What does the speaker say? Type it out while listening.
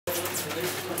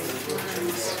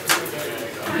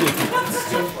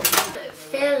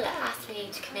Phil asked me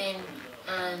to come in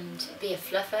and be a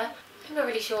fluffer. I'm not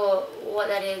really sure what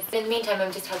that is. In the meantime,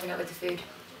 I'm just helping out with the food.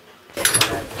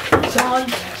 Sean,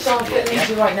 Phil needs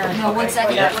you right now. No, 1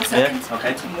 second, Yeah. 1 second. Yeah.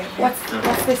 Okay.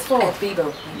 What's this for?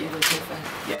 Bebo.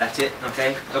 Yeah, that's it.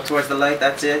 Okay. Look towards the light.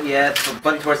 That's it. Yeah.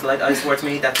 Body towards the light. Eyes towards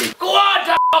me. That's it. Go on,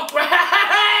 dog!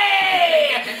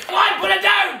 Hey! Go on, put it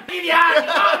down! Leave your hand!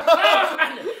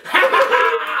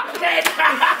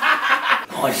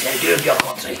 Oh, I say, do it for your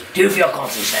country. Do it for your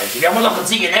country, say. If you have a look and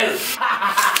see you now.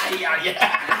 Yeah.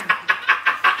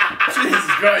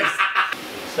 Jesus Christ.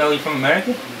 So, you from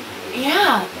America?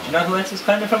 Yeah. Do you know who else is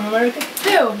kind of from America?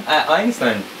 Who?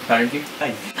 Einstein, apparently.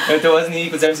 If there wasn't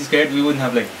Equals MC Squared, we wouldn't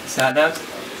have like sat navs.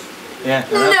 Yeah.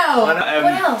 No. What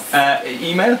else?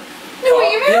 Email. No,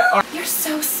 email? Yeah. You're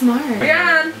so smart.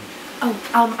 Jan! Oh,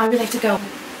 I would like to go.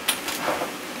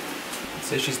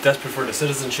 Say she's desperate for the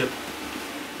citizenship.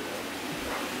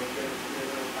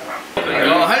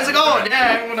 Oh, how's it going?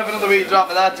 Yeah, I'm gonna have another wee drop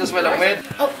of that just while I'm waiting.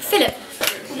 Oh, Philip,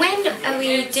 when are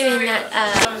we doing that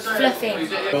fluffing?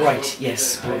 Right,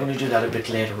 yes, we're going to do that a bit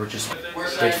later. We're just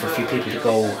waiting for a few people to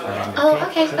go. Oh,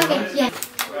 okay, yeah.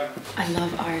 I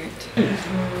love art.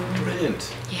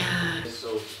 Brilliant. Yeah.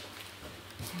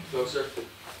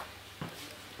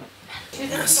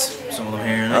 Yes, some of them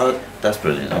here. Oh, that's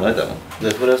brilliant. I like that one.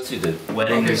 What else do you do?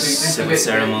 Weddings, civil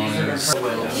ceremonies.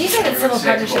 Did you say that civil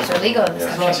partnerships are legal in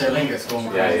this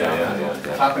country?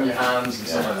 Yeah. Clapping your hands and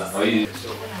stuff like that.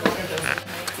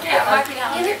 Yeah,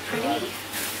 they're pretty.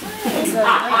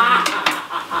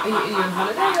 Are you on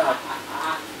holiday?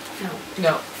 No.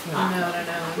 No.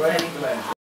 I'm planning.